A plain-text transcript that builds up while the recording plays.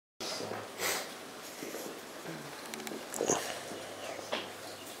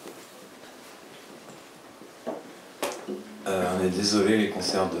On est désolé, les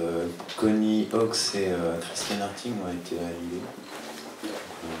concerts de Connie Hawks et Christian Harting ont été annulés.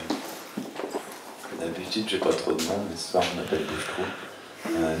 D'habitude, j'ai pas trop de monde, mais ce soir, on appelle bouche-trou.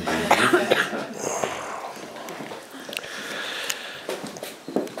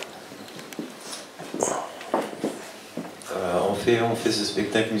 On fait ce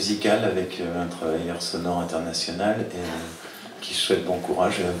spectacle musical avec un travailleur sonore international et qui souhaite bon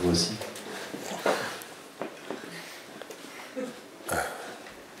courage, et à vous aussi.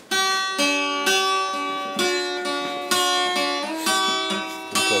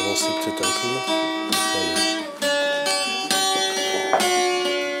 On peut avancer peut-être un peu.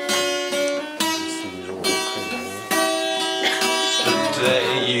 The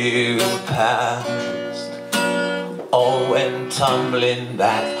day you passed, all went tumbling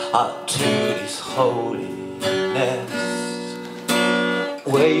back up to this holiness,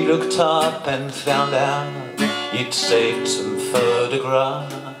 where you looked up and found out you'd saved some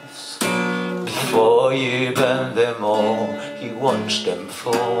photographs. Before you burned them all, you watched them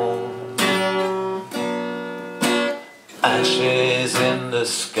fall. Ashes in the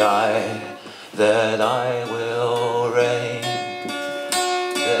sky that I will rain,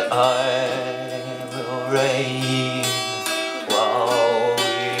 that I will rain while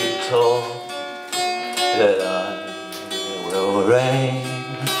you talk, that I will rain.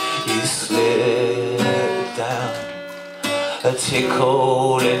 You slid down, a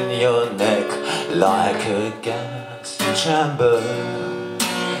tickle in your neck like a gas chamber.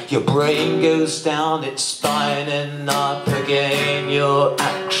 Your brain goes down its spine and up again. You're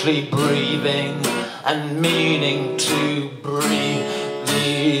actually breathing and meaning to breathe.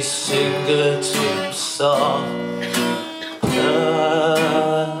 These fingertips soft plus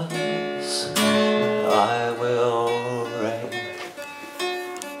I will rain,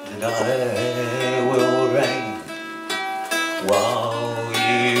 and I will rain while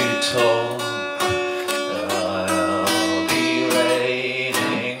you talk. I'll be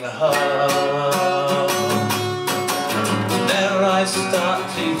raining home. There I start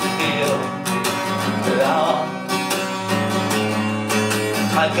to feel that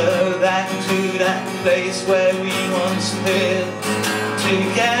I go back to that place where we once lived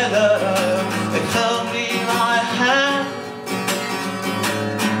together. If only my hand,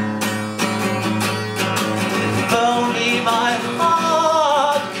 if only my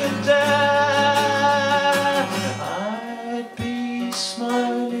heart could dare, I'd be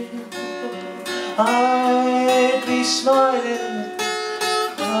smiling, I'd be smiling,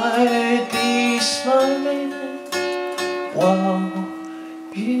 I'd be smiling while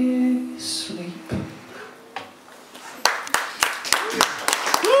you sleep.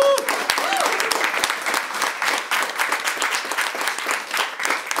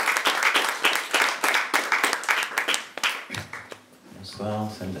 Bonsoir,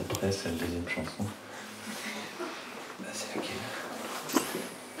 celle d'après, c'est la deuxième chanson. Bah, c'est laquelle?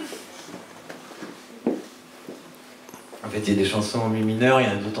 En fait, il y a des chansons en mi mineur, il y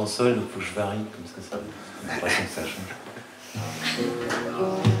en a d'autres en sol, donc il faut que je varie, comme ça, j'ai l'impression que ça change.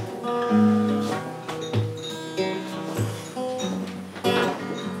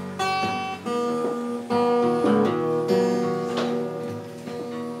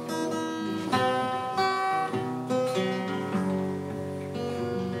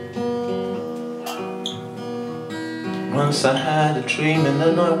 Once I had a dream and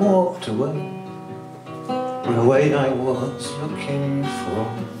then I walked away, the way I was looking for.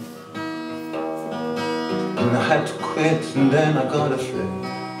 And I had to quit and then I got afraid.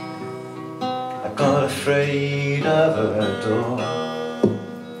 I got afraid of a door.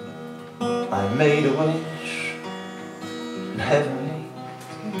 I made a wish and heavenly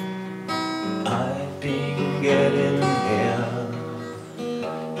I've been getting here.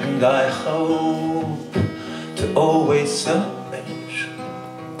 And I hope to always search,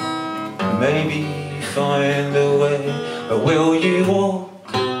 maybe find a way, but will you walk?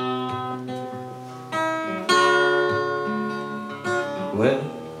 Well,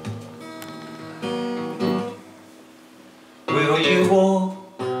 will you walk?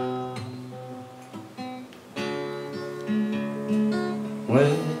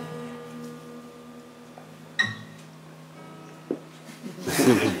 Well,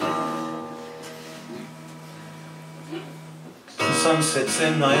 the sun sets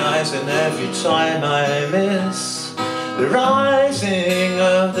in my eyes and every time I miss the rising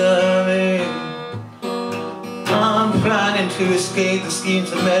of the moon, I'm planning to escape the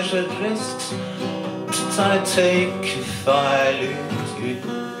schemes of measured risks to try to take if I lose you.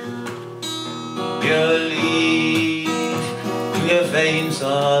 Your lead, your veins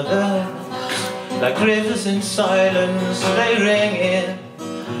are there, like rivers in silence, they ring in.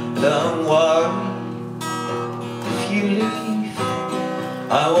 Don't worry, if you leave,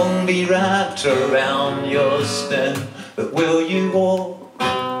 I won't be wrapped around your stem. But will you walk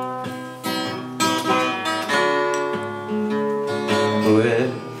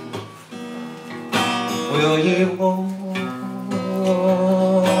with? Will you walk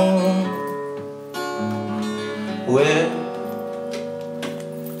with?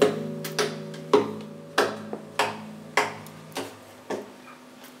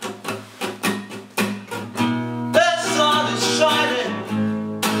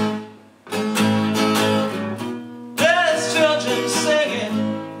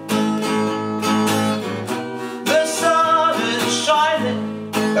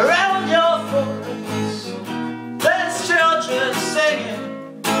 Around your fortress, there's children singing.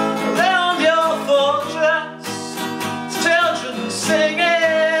 Around your fortress, there's children singing.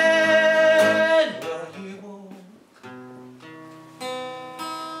 Will you walk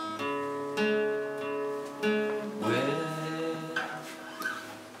with?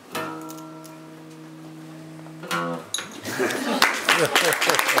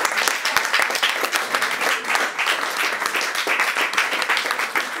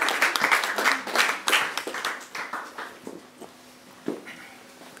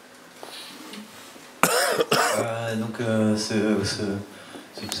 Donc ce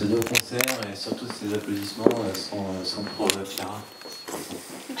pseudo-concert et surtout ces applaudissements sont pour Clara.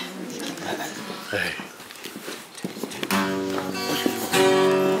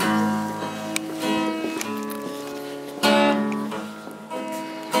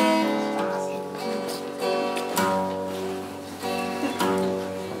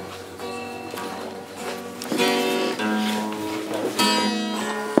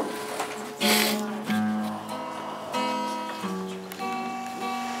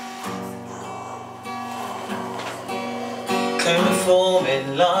 Conform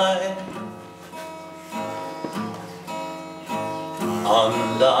in line on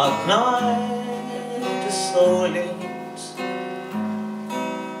dark night, the soul leaves.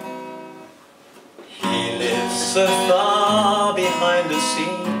 He lives so far behind the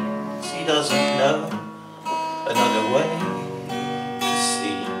scenes, he doesn't know another way to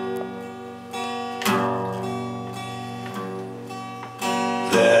see.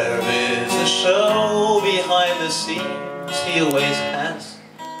 There is a show behind the scenes. He always has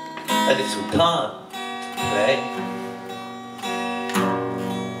a little part to play.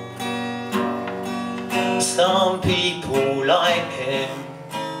 Some people like him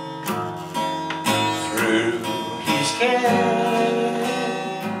through his care.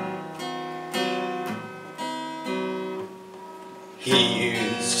 He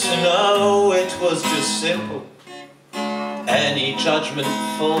used to know it was just simple. Any judgment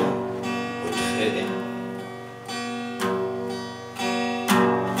full would fit in.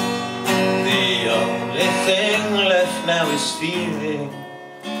 Thing left now is feeling,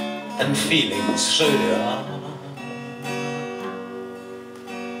 and feelings surely are.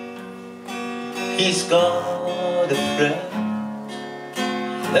 He's got a friend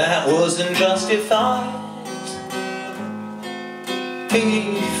that wasn't justified.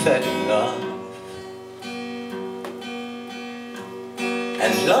 He fell in love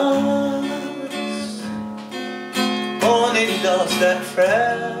and lost, only lost that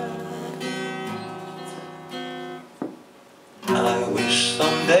friend. I wish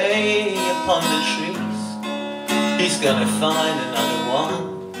someday upon the trees he's gonna find another one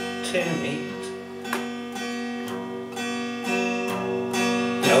to meet.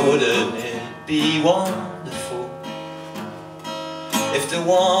 Now wouldn't it be wonderful if the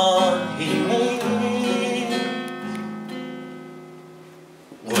one he meets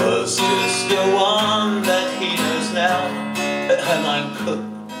was just the one that he knows now, that her mind could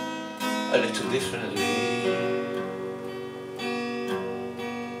a little differently.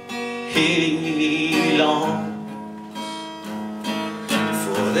 He longs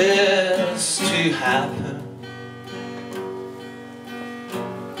for this to happen.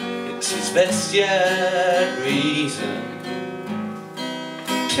 It's his best yet reason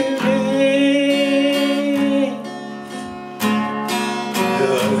to live. The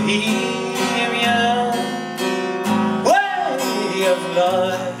bohemian way of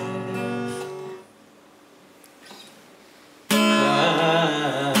life.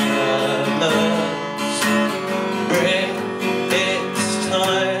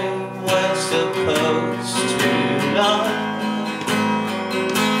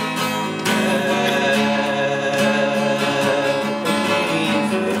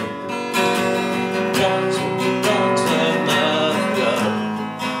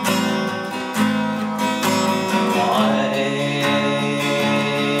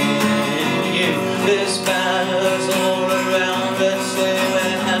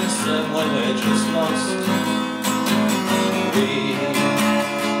 just lost. We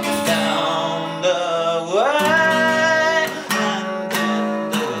found a way, and then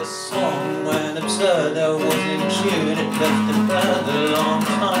the song went absurd. I was in tune, it left a further long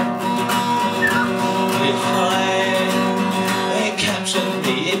time behind. It captured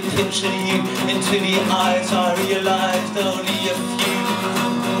me, it pictured you. Into the eyes I realized only a few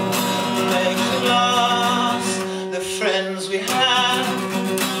make it last. The friends we had,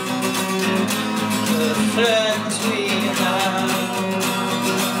 the friends we had,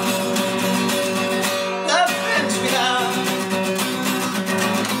 the friends we had,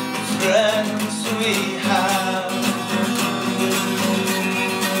 friends we had.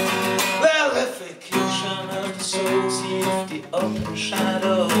 Verification of the soul's youth, the open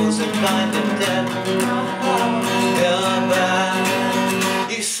shadows are blinded dead. You're back.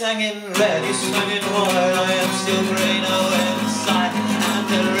 You sang in red, you sang in white. I am still grey, no inside, and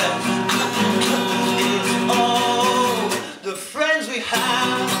the rest is all the friends we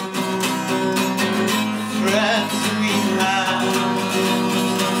have, friends we have,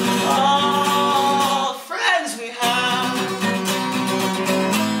 all friends we have,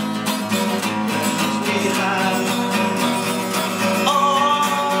 friends we have, all.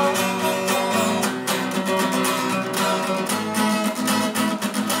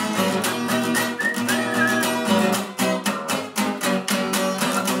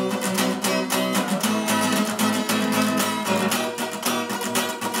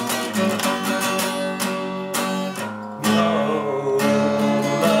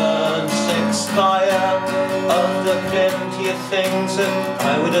 Of the plenty of things that I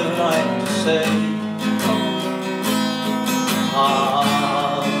would have liked to say, half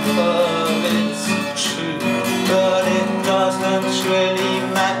of it's true, but it doesn't really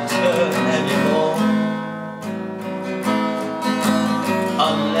matter anymore,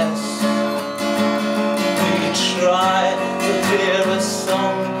 unless we try to hear a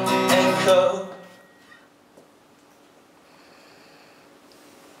song echo.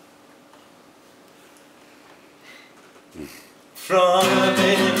 From a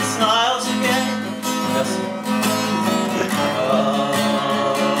million smiles again. Yes. Oh,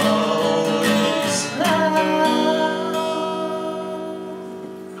 it's now.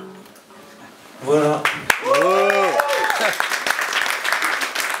 Voilà.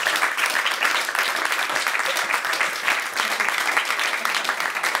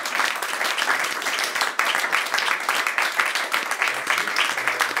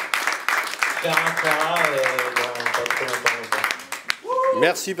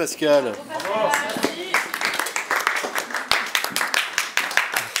 Merci Pascal.